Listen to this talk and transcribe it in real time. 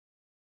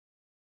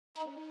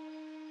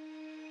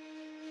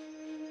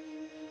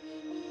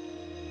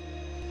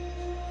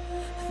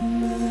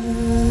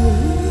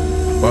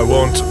I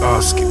won't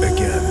ask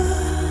again.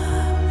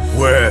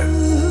 Where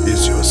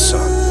is your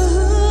son?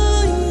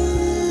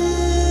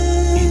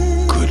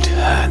 In good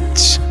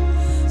hands.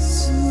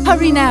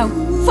 Hurry now!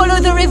 Follow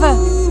the river!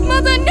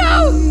 Mother,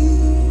 no!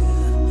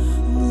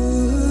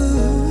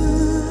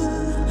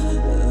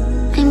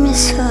 I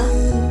miss her.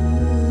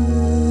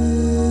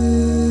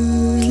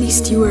 At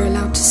least you were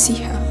allowed to see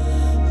her.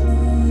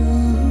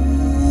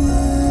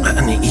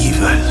 An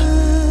evil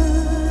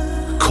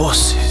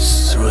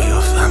courses through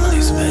your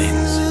family's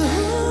veins.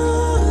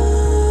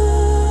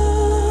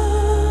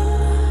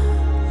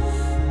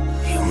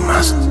 You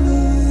must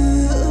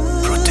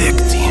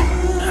protect him,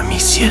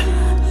 Amicia.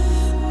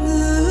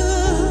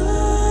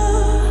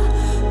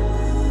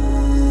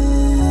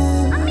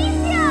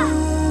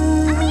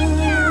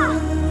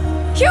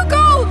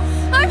 Hugo!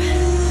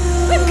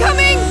 I'm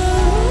coming!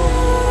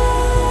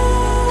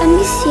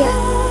 Amicia,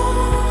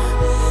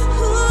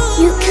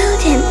 you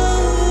killed him.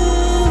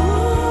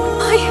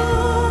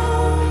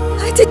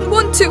 I didn't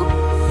want to. No,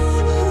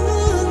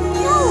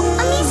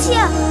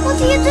 Amicia, what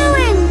are you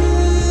doing?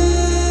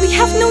 We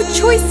have no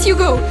choice,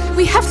 Hugo.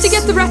 We have to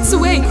get the rats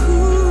away.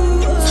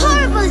 It's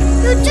horrible.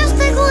 You're just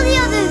like all the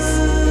others.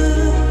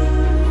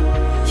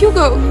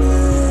 Hugo.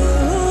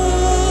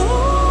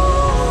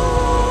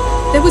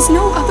 There was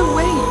no other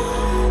way.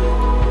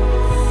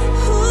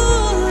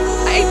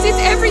 I did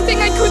everything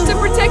I could to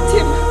protect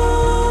him.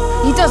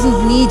 He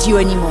doesn't need you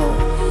anymore.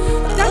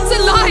 That's a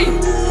lie!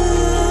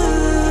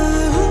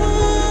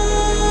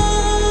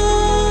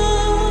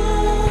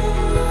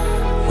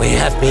 We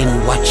have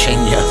been watching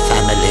your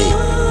family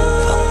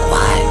for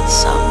quite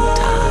some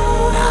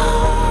time now.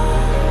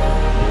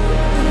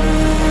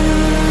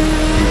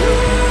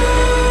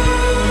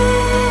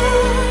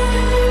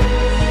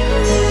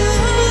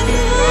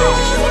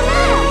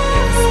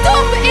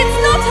 Stop! It's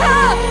not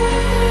her!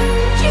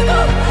 Hugo,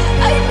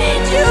 I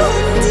need you!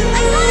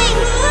 I'm coming!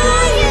 Where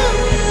are you?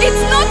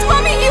 It's not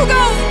Mommy,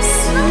 Hugo!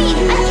 Mommy,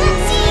 I can't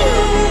see you!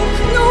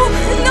 No,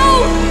 no!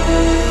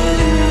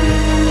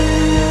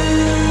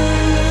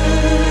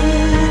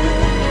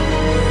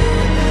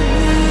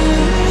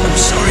 I'm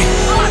sorry.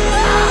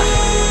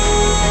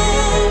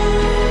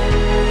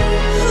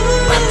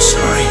 I'm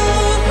sorry.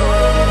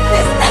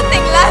 There's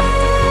nothing left!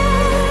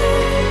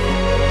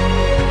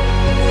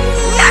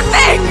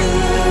 Nothing!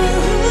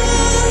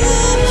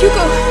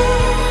 Hugo,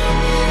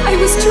 I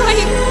was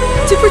trying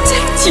to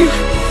protect you.